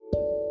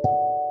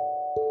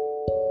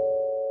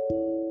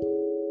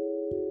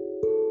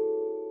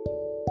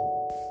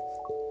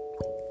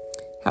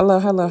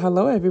Hello, hello,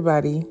 hello,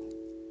 everybody.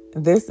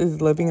 This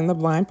is Living in the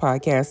Blind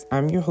podcast.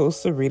 I'm your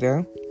host,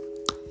 Sarita.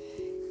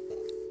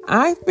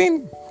 I've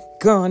been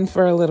gone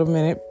for a little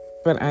minute,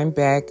 but I'm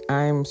back.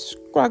 I'm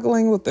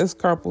struggling with this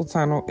carpal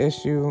tunnel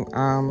issue.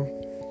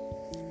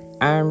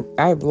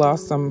 I've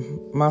lost some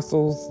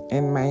muscles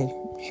in my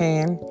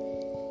hand,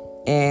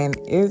 and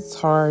it's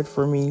hard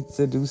for me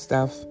to do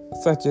stuff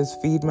such as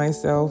feed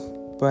myself.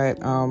 But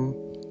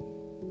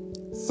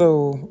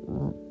so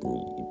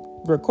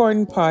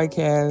recording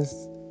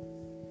podcasts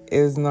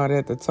is not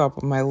at the top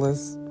of my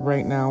list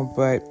right now,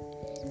 but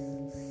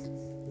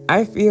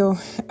I feel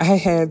I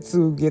had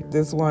to get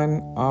this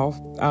one off.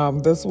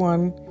 This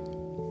one,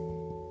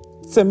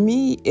 to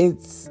me,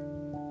 it's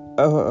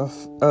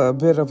a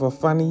bit of a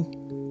funny,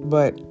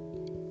 but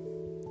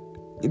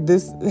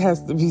this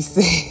has to be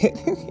said.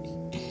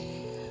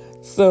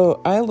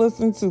 So I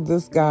listened to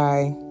this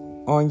guy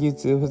on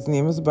YouTube. His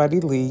name is Buddy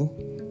Lee.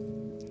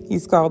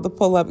 He's called the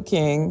Pull-Up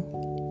King.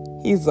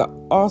 He's an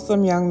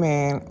awesome young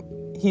man.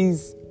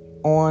 He's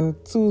on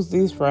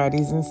Tuesdays,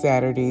 Fridays, and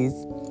Saturdays.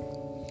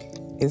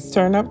 It's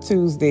Turn Up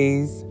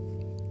Tuesdays,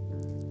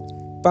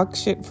 Buck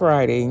Shit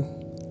Friday,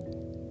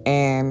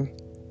 and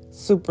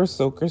Super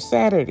Soaker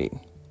Saturday.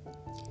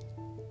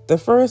 The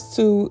first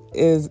two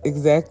is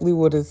exactly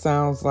what it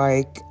sounds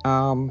like.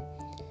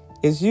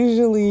 It's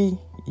usually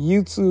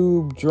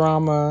YouTube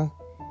drama,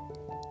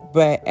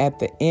 but at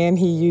the end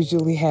he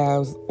usually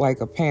has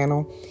like a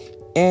panel.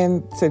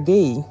 And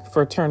today,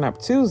 for Turn Up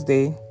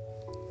Tuesday,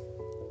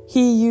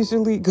 he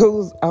usually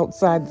goes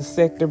outside the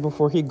sector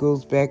before he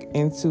goes back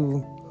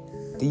into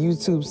the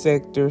YouTube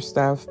sector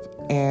stuff.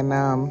 And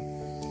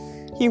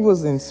he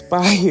was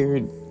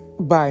inspired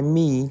by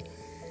me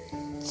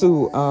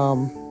to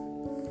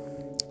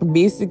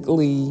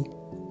basically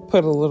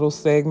put a little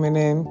segment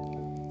in.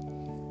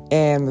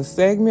 And the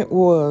segment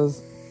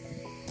was,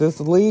 this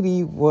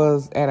lady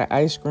was at an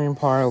ice cream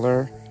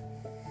parlor,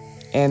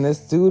 and this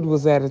dude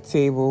was at a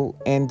table,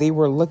 and they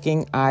were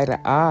looking eye to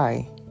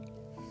eye.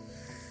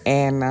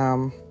 And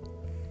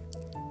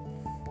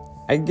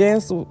I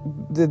guess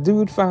the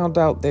dude found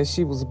out that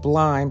she was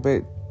blind,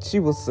 but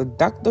she was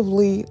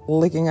seductively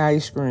licking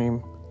ice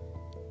cream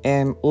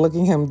and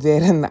looking him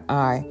dead in the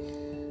eye.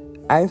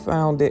 I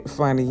found it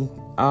funny.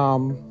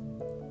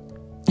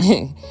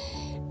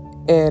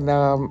 And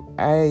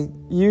I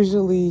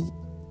usually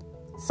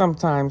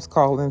sometimes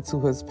call into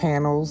his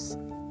panels.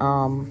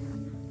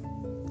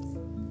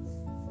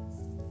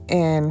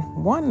 And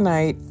one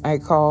night I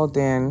called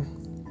in,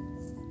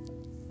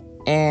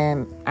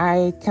 and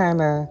I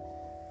kind of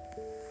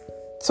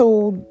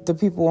told the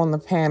people on the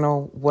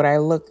panel what I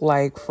look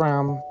like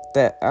from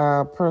the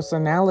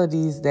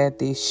personalities that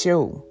they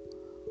show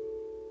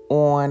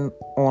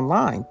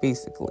online,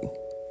 basically.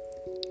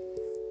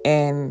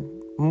 And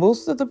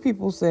most of the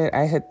people said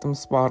I hit them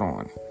spot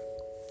on.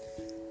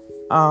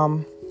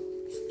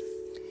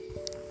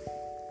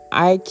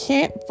 I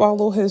can't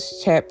follow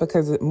his chat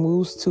because it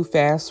moves too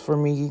fast for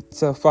me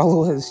to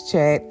follow his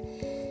chat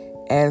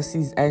as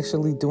he's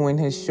actually doing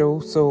his show.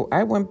 So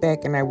I went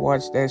back and I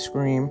watched that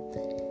stream.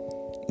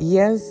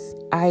 Yes,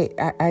 I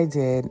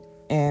did.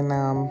 And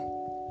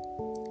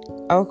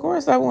of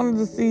course I wanted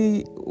to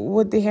see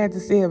what they had to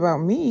say about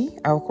me.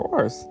 Of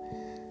course.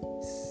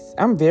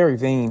 I'm very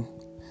vain.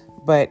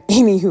 But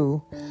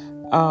anywho,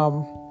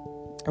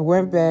 I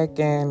went back,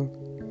 and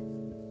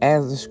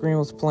as the screen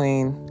was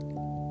playing,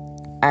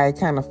 I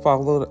kind of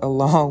followed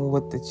along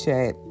with the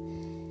chat.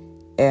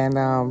 And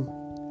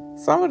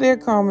some of their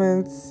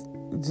comments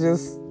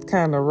just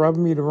kind of rubbed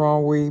me the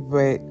wrong way,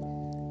 but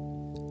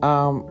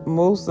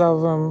most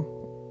of them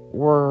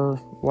were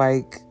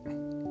like,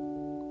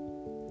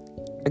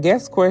 I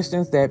guess,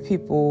 questions that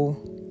people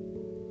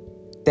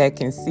that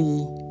can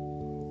see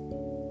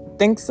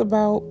thinks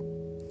about,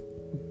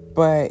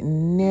 but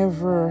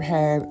never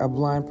had a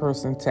blind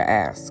person to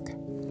ask.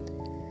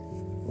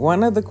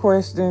 One of the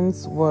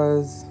questions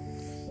was,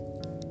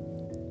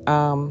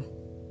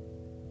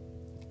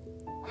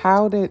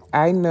 how did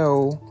I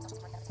know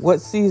what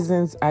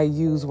seasons I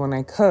use when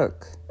I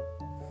cook?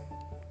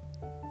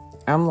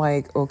 I'm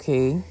like,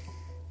 okay,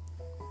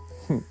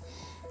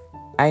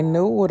 I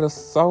know what a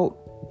salt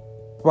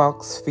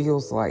box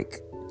feels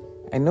like.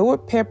 I know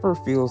what pepper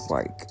feels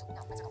like.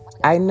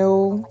 I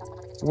know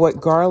what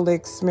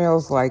garlic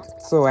smells like,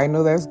 so I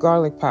know that's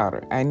garlic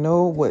powder. I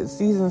know what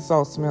seasoned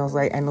salt smells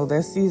like. I know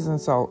that's seasoned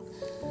salt.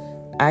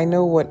 I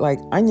know what like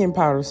onion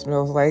powder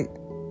smells like.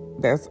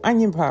 That's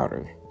onion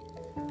powder.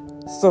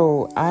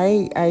 So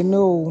I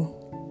know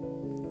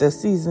the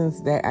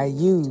seasons that I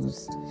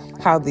use,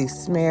 how they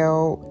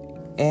smell,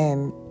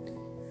 and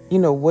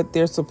what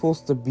they're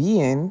supposed to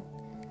be in.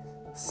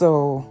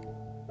 So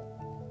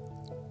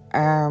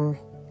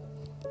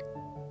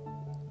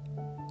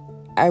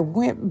I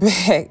went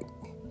back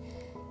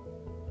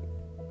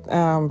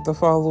the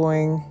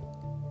following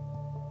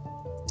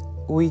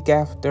week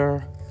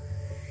after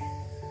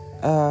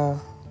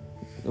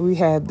we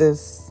had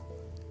this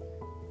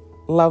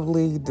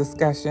lovely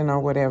discussion or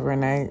whatever,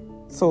 and I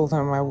told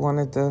him I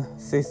wanted to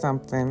say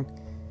something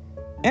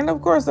And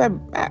of course,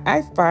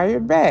 I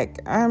fired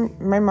back.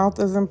 My mouth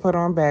isn't put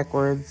on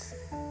backwards,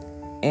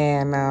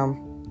 and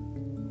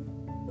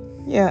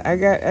yeah, I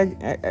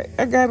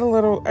got a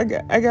little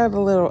I got a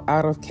little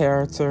out of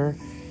character,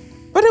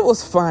 but it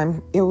was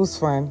fun. It was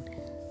fun,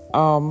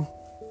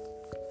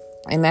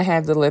 and I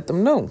had to let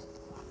them know.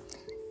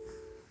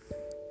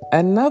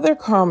 Another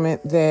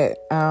comment that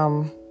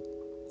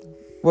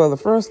well, the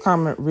first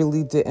comment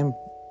really didn't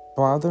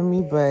bother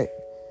me, but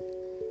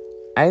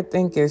I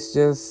think it's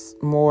just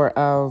more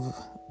of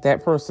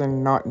that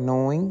person not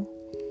knowing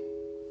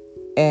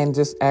and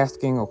just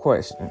asking a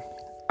question.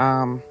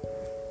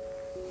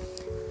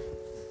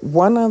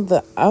 One of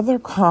the other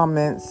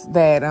comments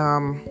that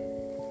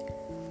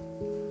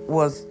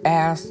was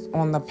asked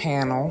on the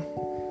panel,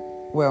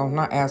 well,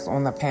 not asked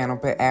on the panel,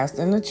 but asked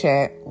in the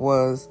chat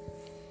was,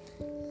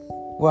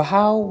 well,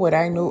 how would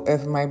I know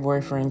if my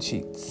boyfriend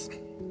cheats?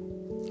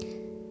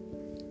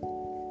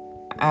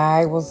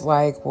 I was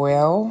like,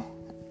 well,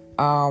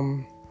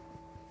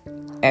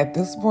 at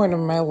this point in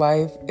my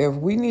life, if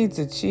we need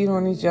to cheat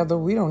on each other,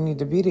 we don't need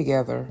to be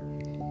together.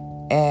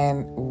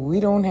 And we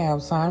don't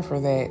have time for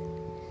that.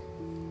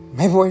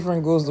 My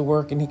boyfriend goes to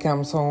work and he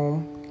comes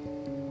home.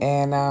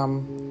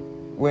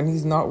 And when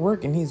he's not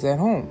working, he's at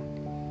home.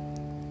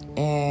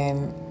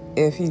 And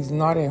if he's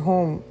not at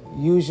home,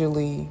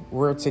 usually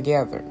we're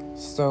together.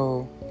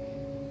 So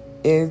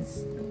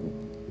it's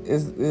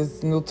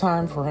no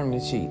time for him to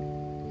cheat.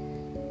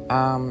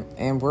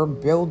 And we're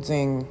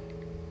building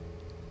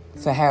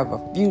to have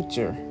a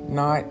future,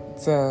 not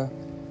to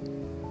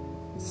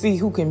see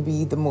who can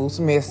be the most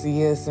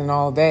messiest and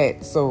all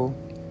that. So,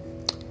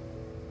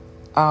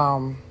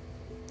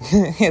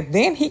 and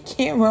then he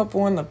came up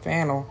on the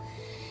panel,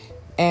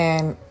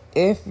 and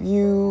if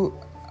you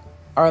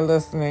are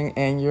listening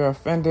and you're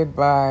offended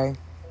by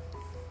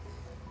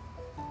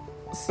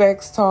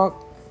sex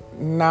talk,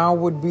 now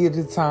would be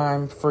the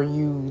time for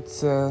you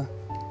to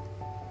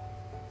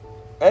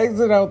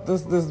exit out.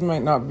 This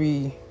might not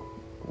be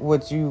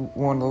what you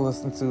want to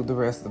listen to the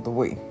rest of the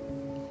way.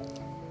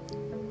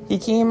 He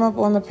came up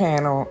on the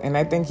panel, and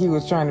I think he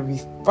was trying to be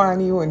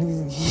funny when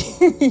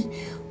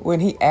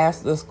he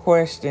asked this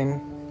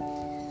question.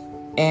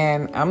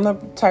 And I'm the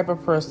type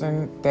of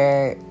person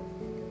that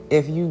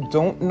if you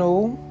don't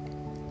know,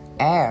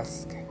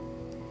 ask.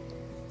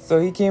 So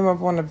he came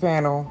up on the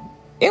panel.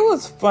 It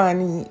was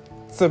funny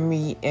to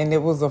me, and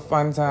it was a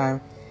fun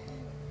time.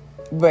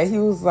 But he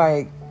was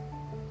like,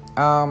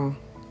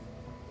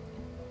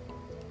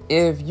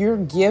 if you're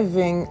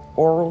giving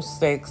oral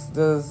sex,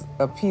 does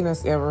a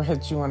penis ever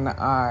hit you in the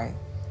eye?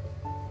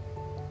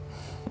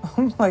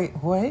 I'm like,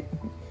 what?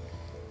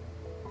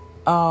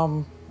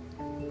 And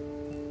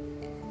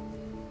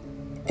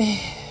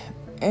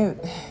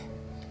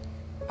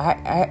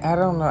I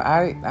don't know.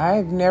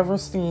 I've never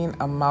seen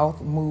a mouth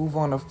move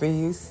on a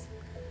face.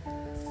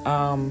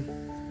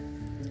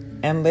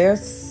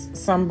 Unless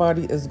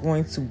somebody is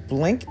going to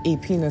blink a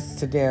penis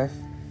to death,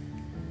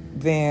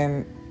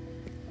 then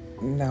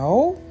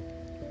no.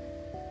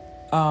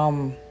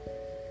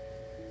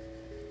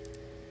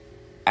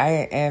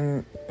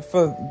 And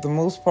for the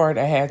most part,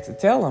 I had to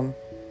tell him,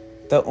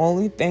 the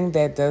only thing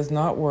that does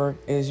not work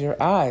is your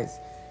eyes.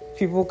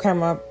 People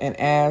come up and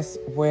ask,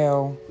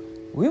 well,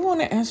 we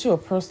want to ask you a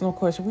personal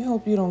question. We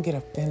hope you don't get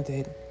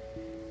offended.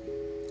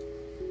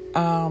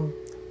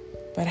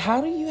 But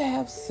how do you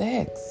have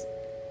sex?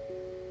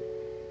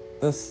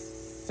 The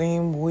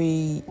same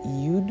way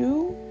you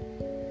do?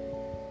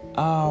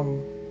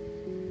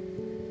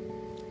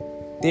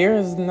 There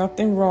is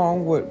nothing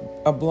wrong with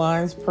a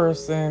blind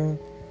person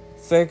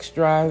sex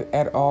drive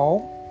at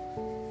all.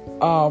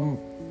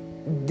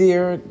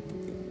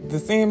 The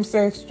same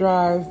sex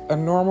drive a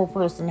normal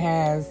person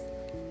has,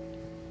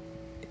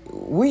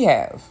 we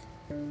have.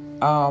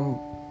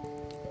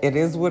 It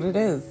is what it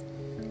is.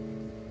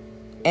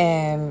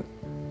 And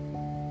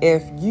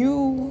if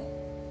you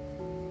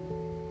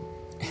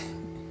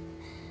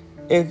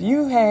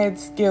had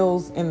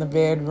skills in the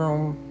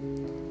bedroom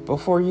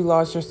before you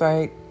lost your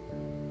sight,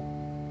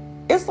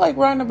 it's like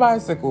riding a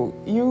bicycle.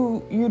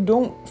 You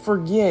don't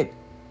forget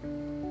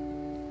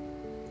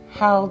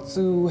how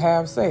to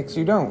have sex.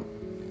 You don't.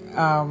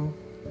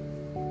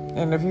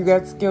 And if you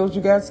got skills,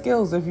 you got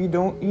skills. If you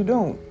don't, you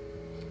don't.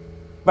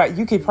 But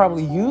you could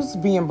probably use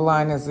being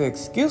blind as an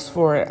excuse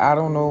for it. I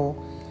don't know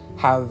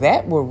how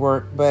that would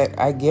work, but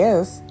I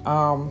guess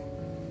that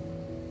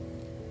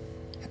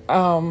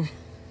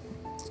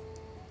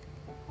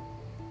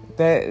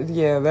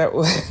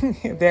was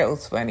that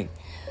was funny.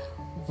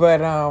 But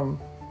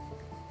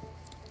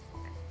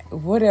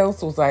what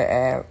else was I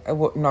asked?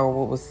 What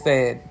was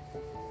said?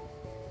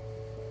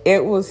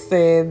 It was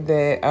said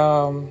that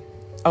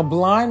a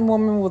blind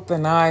woman with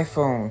an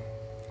iPhone.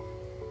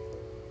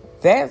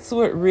 That's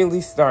what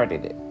really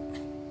started it.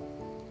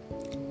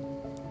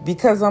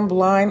 Because I'm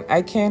blind,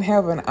 I can't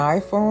have an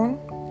iPhone.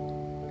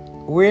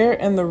 Where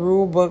in the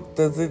rule book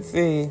does it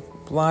say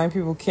blind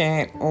people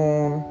can't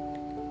own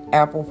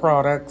Apple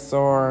products,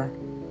 or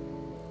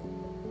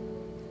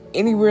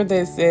anywhere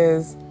that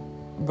says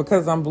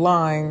because I'm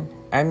blind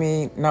I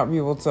may not be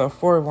able to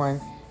afford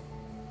one.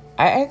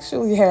 I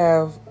actually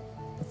have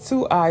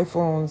 2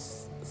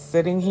 iPhones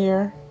sitting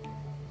here.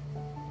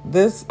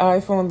 This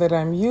iPhone that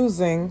I'm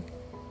using,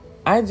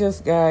 I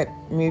just got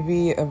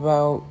maybe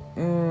about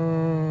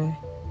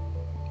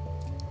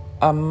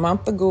a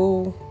month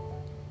ago.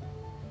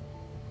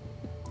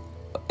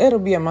 It'll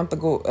be a month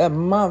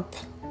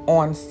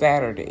on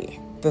Saturday,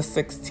 the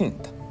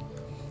 16th.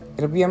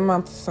 It'll be a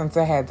month since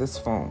I had this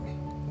phone.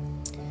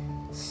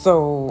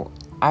 So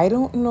I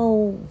don't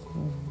know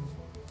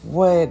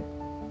what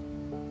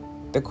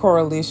the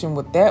correlation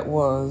with that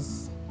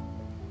was,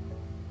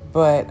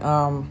 but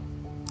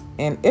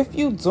and if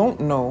you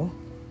don't know,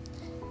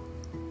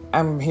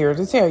 I'm here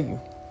to tell you,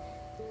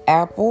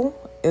 Apple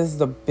is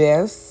the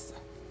best.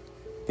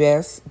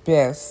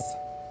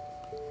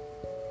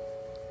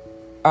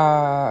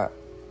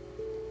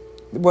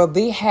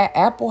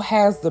 Apple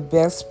has the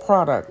best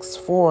products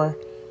for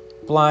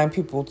blind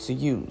people to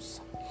use.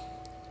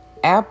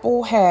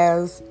 Apple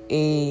has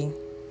I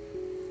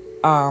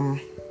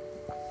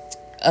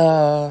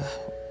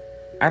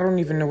don't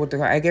even know what to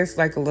call it. I guess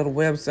like a little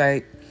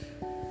website.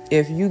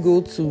 If you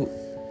go to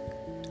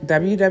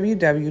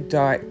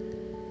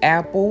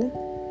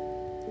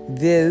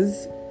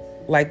www.applevis,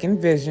 like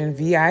in vision,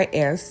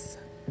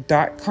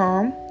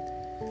 VIS.com,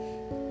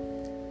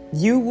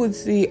 you would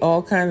see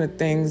all kinds of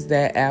things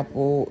that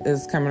Apple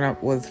is coming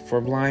up with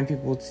for blind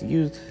people to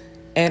use.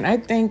 And I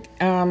think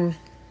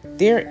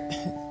there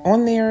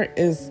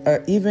is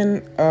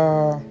even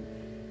a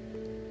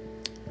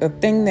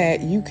thing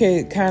that you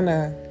could kind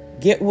of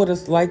get what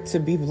it's like to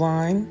be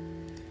blind.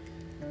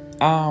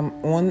 On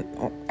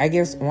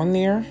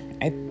there.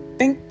 I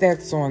think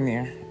that's on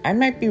there. I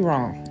might be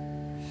wrong.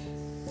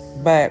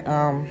 But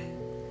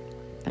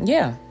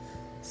yeah.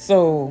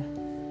 So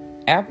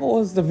Apple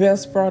is the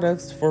best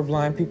products for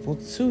blind people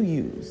to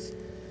use.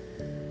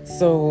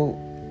 So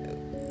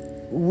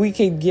we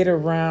could get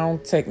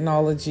around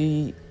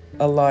technology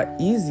a lot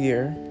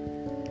easier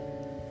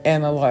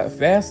and a lot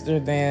faster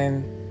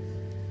than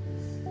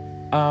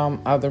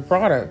other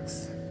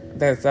products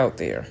that's out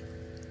there.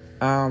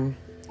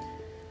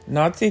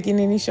 Not taking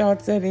any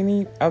shots at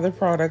any other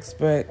products,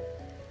 but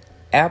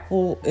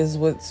Apple is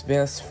what's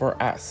best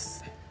for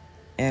us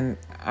and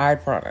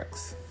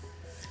iProducts.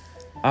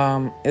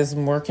 Is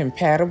more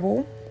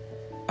compatible.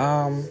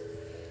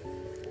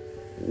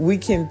 We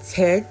can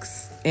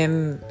text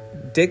and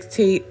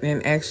dictate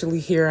and actually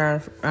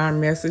hear our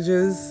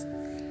messages.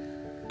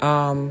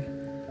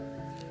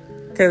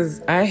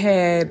 Because I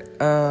had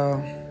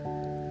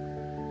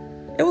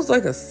it was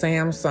like a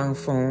Samsung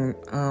phone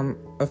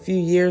a few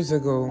years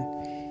ago.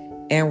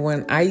 And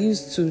when I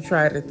used to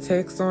try to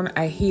text on it,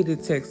 I hated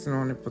texting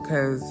on it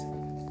because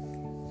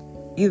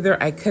either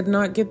I could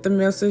not get the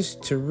message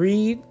to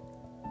read,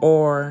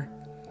 or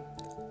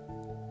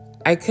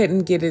I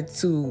couldn't get it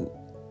to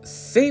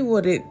say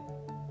what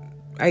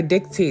I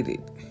dictated.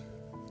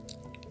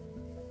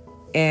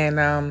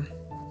 And,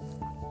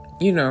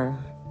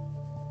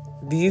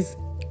 these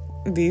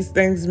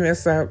things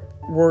mess up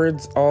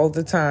words all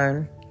the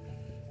time.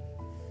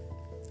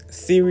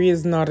 Siri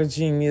is not a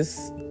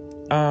genius.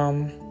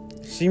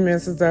 She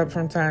messes up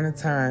from time to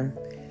time.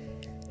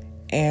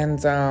 And,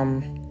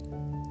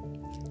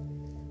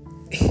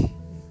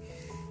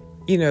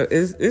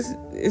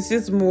 it's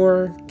just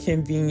more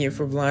convenient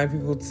for blind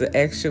people to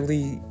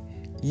actually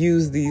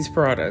use these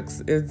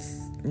products.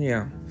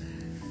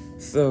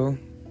 So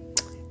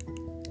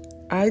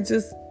I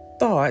just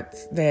thought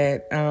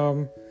that,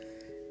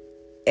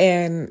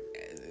 and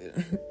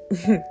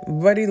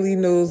Buddy Lee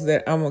knows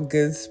that I'm a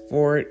good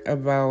sport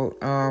about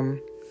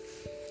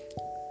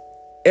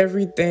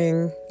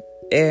everything,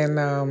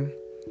 and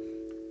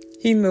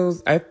he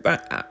knows I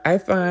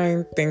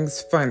find things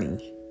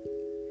funny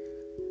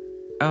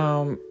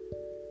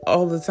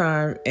all the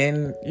time,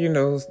 and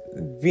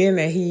being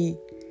that he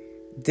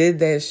did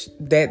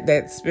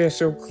that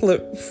special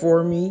clip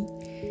for me,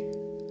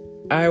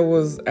 I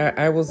was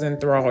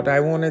enthralled. I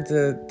wanted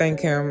to thank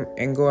him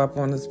and go up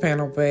on his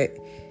panel, but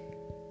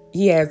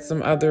he had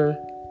some other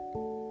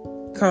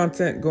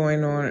content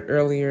going on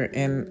earlier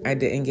and I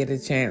didn't get a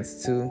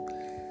chance to.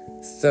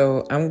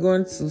 So I'm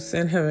going to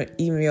send him an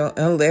email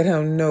and let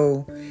him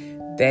know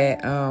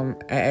that I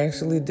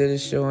actually did a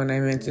show and I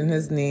mentioned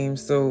his name.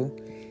 So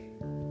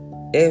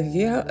if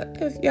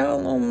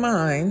y'all don't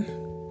mind,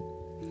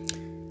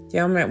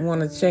 y'all might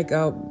want to check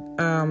out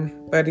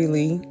Buddy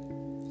Lee.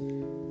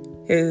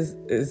 His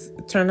is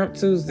Turn Up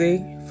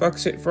Tuesday, Fuck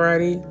Shit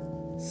Friday,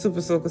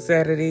 Super Soaker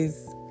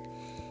Saturdays,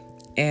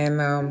 and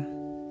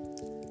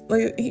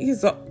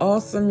he's an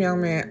awesome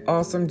young man,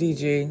 awesome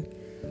DJ.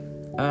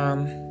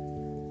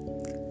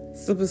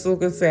 Super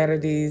Soaker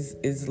Saturdays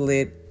is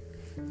lit.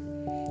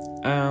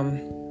 I'm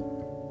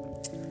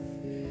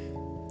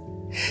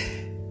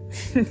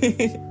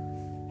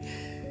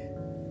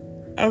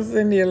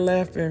sitting here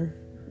laughing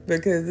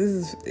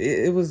because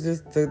it was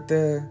just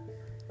the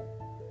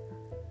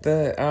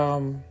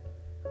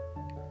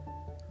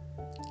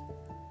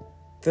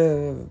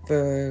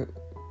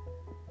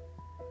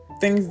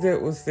things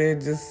that was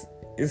said just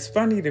It's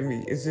funny to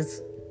me. It's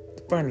just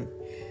funny.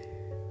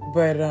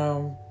 But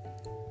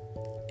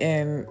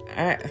and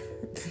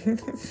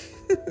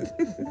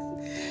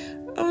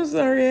I'm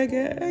sorry, I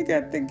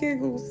got the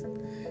giggles.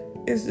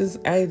 It's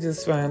just, I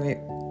just find it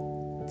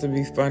to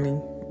be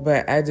funny.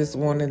 But I just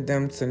wanted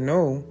them to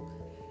know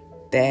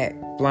that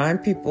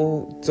blind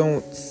people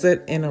don't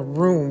sit in a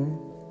room.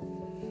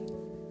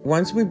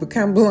 Once we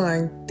become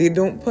blind, they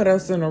don't put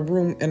us in a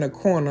room in a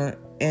corner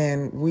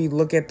and we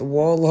look at the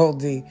wall all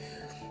day.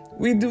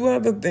 We do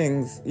other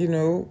things, you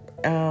know.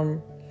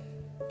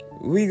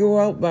 We go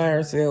out by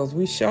ourselves.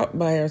 We shop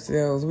by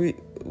ourselves. We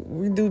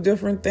do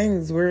different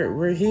things.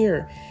 We're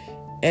here.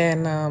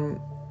 And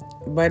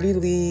Buddy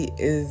Lee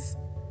is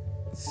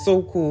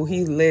so cool.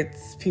 He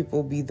lets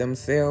people be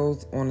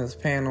themselves on his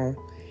panel.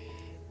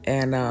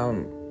 And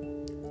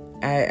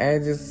I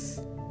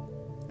just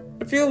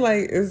feel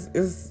like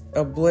it's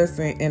a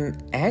blessing.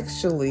 And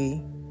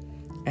actually,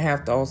 I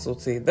have to also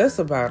say this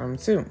about him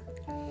too.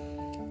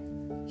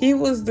 He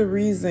was the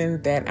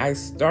reason that I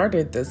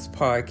started this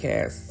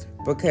podcast,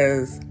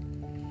 because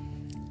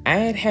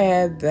I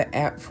had the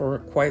app for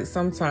quite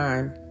some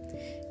time,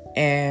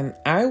 and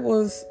I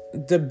was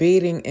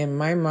debating in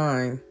my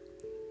mind,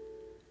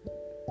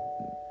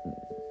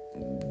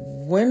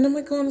 when am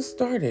I going to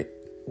start it?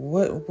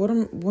 When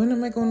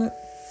am I going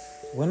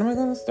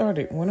to start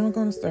it? When am I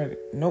going to start it?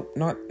 Nope,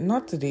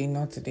 not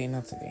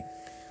today.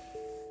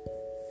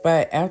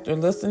 But after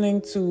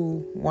listening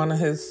to one of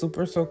his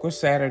Super Soaker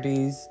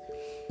Saturdays,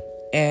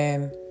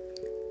 and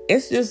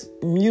it's just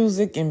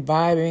music and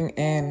vibing,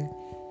 and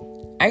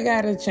I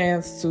got a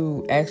chance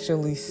to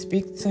actually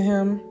speak to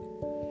him,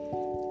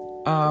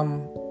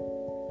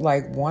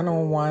 like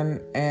one-on-one,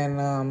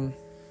 and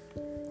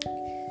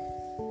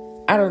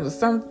I don't know,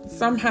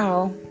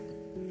 somehow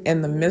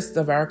in the midst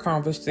of our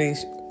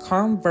conversation,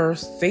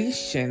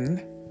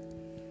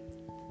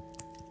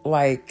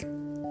 like,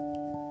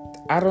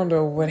 I don't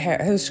know what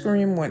his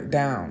screen went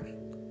down.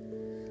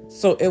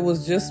 So it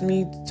was just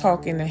me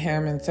talking to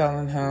him and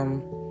telling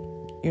him,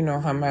 you know,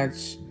 how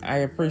much I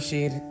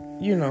appreciate,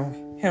 you know,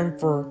 him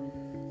for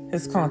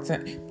his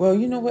content. Well,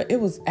 you know what? That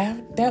was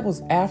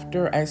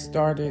after I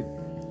started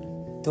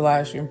the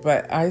live stream,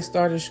 but I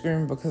started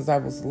streaming because I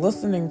was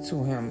listening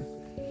to him,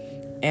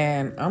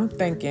 and I'm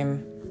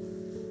thinking,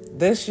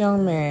 this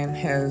young man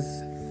has,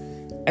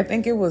 I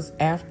think it was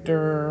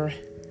after,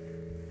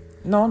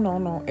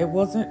 no, it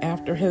wasn't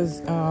after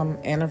his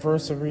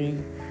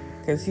anniversary,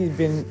 because he's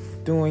been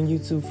doing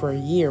YouTube for a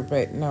year,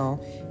 but no,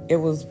 it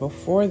was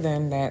before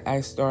then that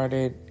I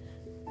started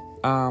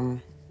my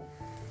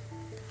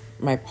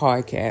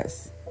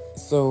podcast.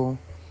 So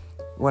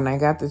when I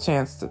got the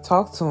chance to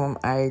talk to him,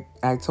 I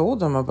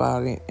told him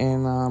about it,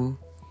 and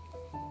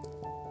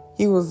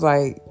he was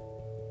like,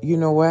 you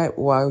know what,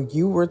 while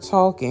you were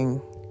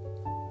talking,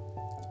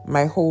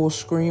 my whole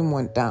screen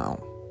went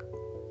down.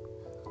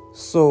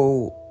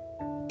 So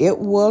it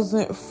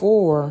wasn't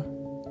for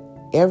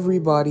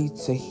everybody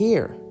to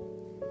hear.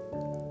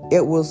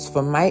 It was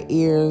for my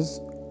ears,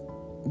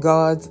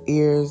 God's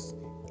ears,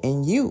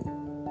 and you.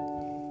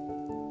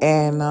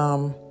 And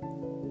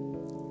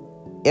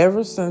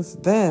ever since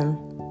then,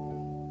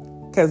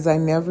 because I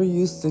never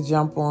used to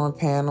jump on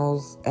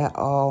panels at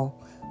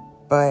all,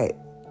 but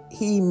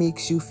he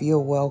makes you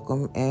feel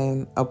welcome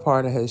and a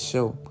part of his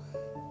show.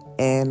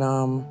 And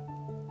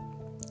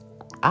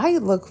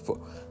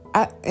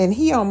and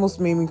he almost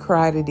made me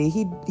cry today.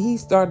 He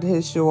started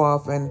his show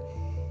off, and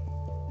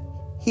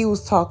he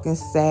was talking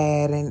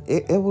sad, and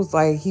it was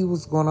like he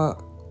was gonna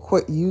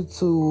quit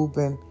YouTube,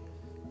 and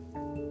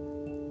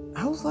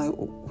I was like,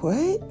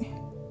 what?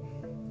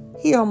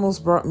 He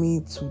almost brought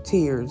me to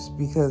tears,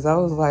 because I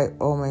was like,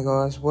 oh my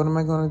gosh, what am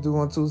I gonna do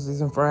on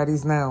Tuesdays and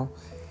Fridays now?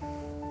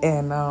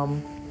 And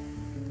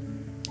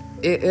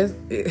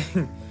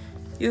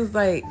he was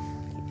like,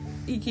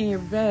 he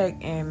came back,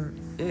 and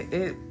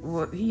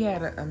he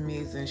had an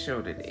amazing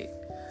show today.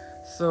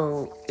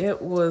 So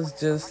it was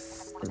just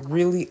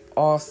really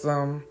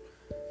awesome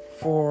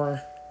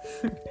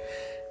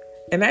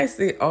and I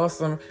say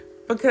awesome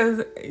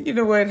because, you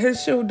know what,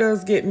 his show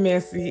does get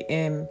messy,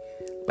 and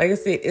like I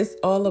said, it's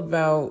all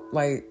about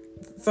like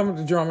some of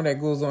the drama that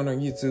goes on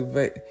YouTube,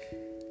 but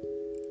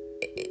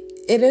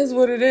it is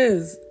what it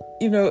is.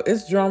 You know,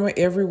 it's drama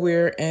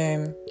everywhere,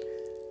 and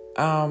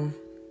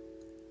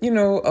you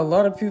know, a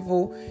lot of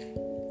people,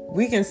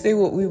 we can say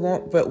what we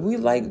want, but we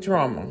like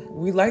drama.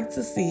 We like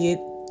to see it,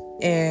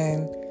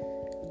 and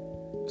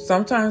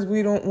sometimes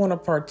we don't want to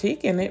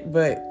partake in it,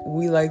 but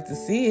we like to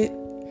see it,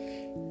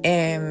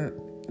 and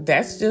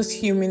that's just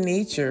human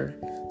nature.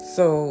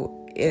 So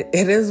it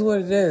is what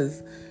it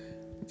is.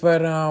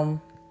 But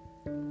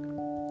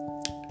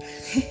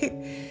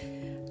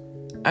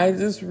I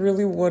just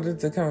really wanted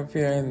to come up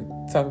here and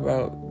talk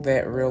about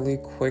that really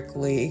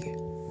quickly.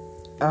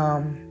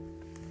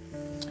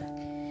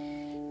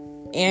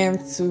 And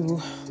to...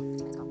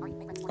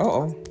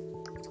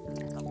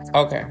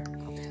 Okay.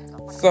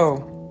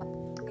 So...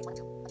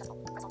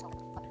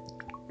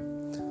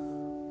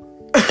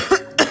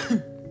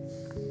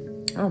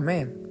 oh,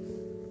 man.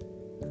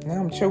 Now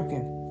I'm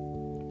choking.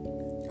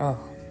 Oh.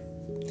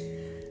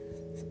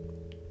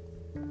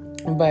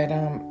 But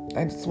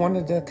I just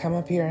wanted to come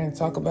up here and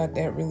talk about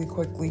that really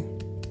quickly.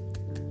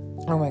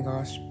 Oh my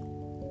gosh.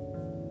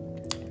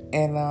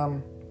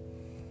 And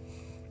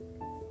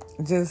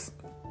just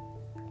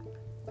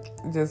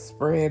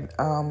spread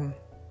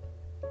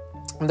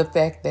the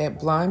fact that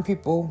blind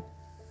people,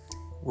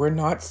 we're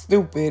not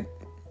stupid.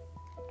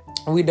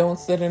 We don't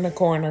sit in a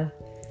corner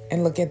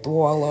and look at the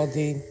wall all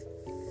day.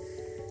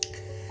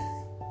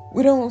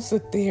 We don't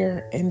sit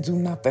there and do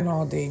nothing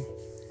all day.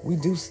 We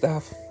do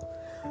stuff.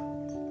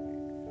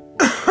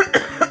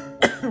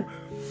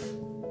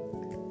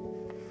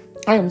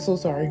 I am so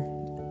sorry.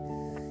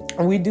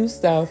 We do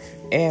stuff,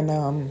 and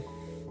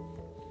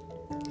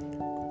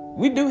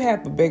we do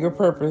have a bigger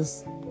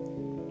purpose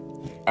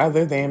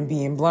other than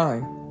being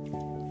blind.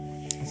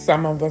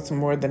 Some of us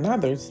more than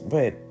others,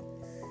 but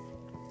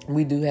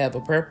we do have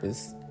a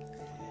purpose.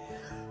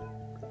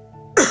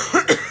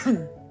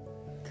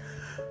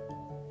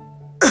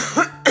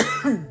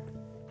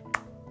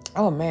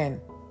 Oh man,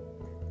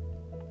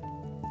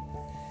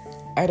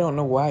 I don't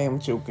know why I'm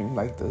choking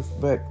like this,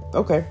 but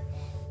okay.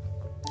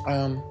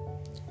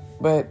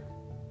 But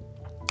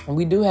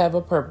we do have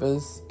a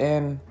purpose,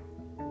 and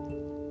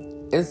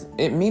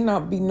it may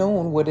not be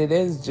known what it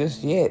is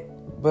just yet,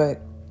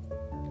 but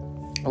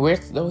we're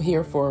still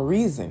here for a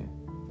reason.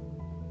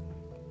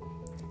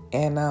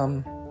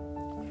 And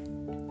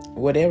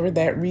whatever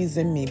that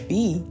reason may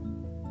be,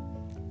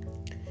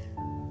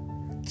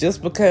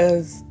 just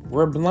because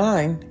we're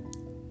blind,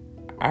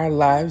 our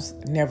lives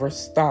never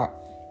stop.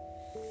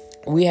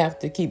 We have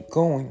to keep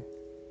going.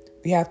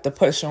 We have to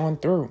push on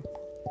through.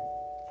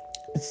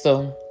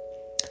 So,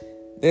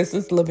 this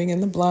is Living in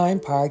the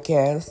Blind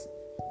podcast.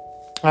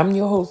 I'm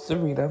your host,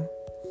 Sarita.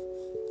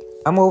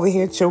 I'm over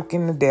here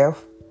choking to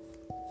death.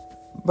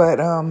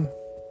 But, I'm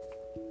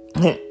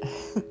going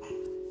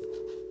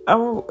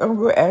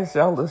to ask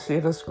y'all to share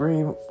the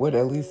screen with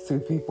at least 2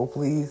 people,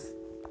 please.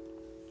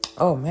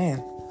 Oh,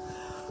 man.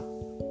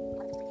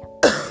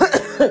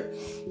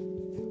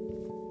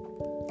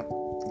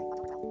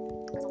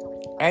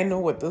 I know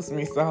what this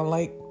may sound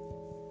like,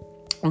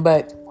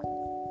 but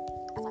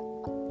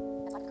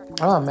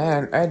oh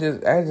man, I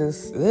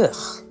just, ugh.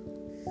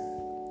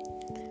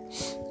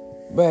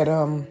 But,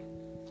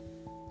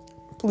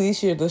 please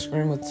share the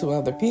screen with 2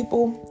 other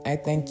people. I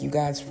thank you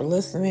guys for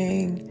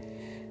listening.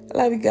 I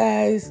love you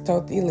guys.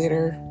 Talk to you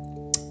later.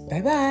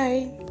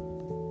 Bye-bye.